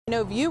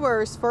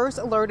Viewers first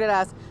alerted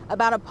us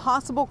about a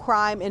possible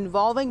crime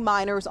involving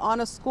minors on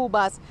a school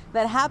bus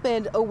that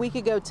happened a week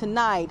ago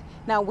tonight.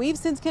 Now, we've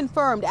since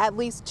confirmed at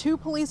least 2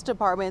 police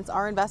departments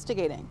are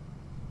investigating.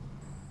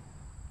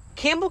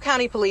 Campbell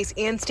County Police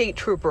and state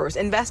troopers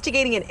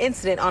investigating an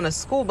incident on a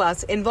school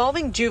bus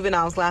involving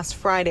juveniles last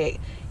Friday.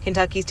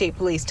 Kentucky State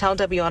Police tell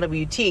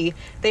WLWT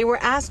they were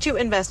asked to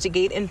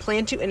investigate and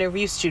plan to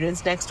interview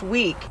students next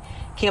week.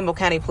 Campbell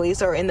County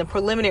Police are in the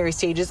preliminary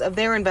stages of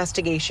their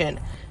investigation.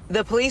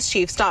 The police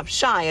chief stopped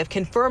shy of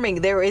confirming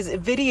there is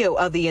video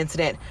of the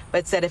incident,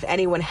 but said if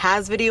anyone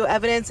has video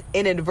evidence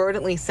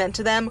inadvertently sent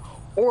to them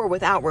or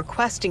without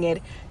requesting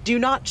it, do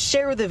not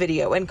share the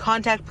video and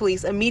contact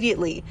police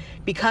immediately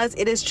because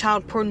it is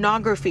child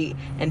pornography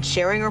and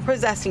sharing or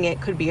possessing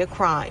it could be a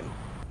crime.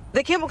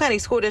 The Campbell County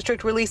School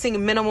District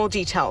releasing minimal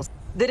details.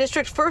 The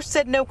district first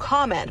said no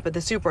comment, but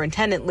the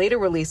superintendent later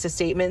released a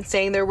statement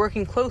saying they're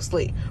working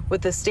closely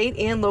with the state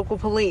and local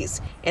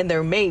police and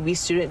there may be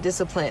student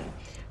discipline.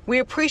 We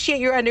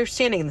appreciate your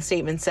understanding, the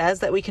statement says,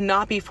 that we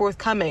cannot be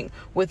forthcoming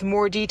with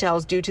more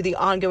details due to the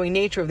ongoing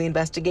nature of the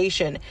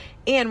investigation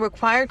and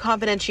required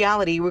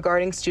confidentiality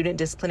regarding student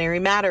disciplinary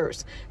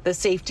matters. The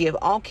safety of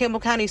all Campbell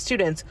County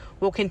students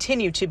will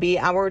continue to be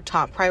our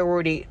top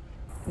priority.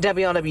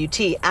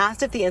 WLWT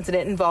asked if the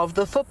incident involved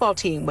the football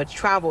team, which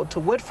traveled to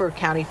Woodford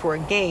County for a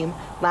game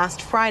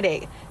last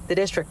Friday. The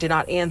district did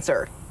not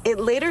answer. It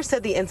later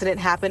said the incident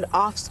happened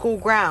off school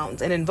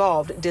grounds and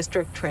involved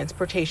district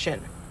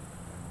transportation.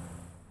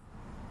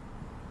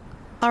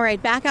 All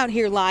right, back out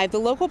here live, the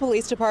local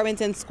police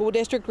departments and school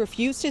district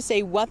refuse to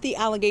say what the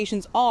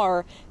allegations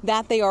are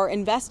that they are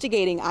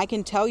investigating. I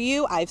can tell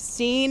you I've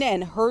seen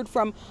and heard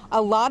from a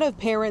lot of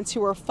parents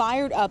who are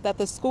fired up that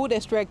the school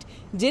district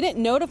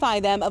didn't notify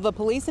them of a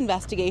police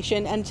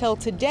investigation until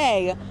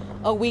today,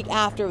 a week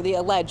after the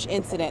alleged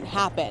incident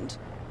happened.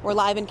 We're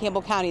live in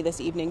Campbell County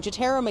this evening.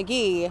 Jatera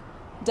McGee,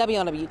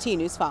 WLWT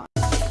News 5.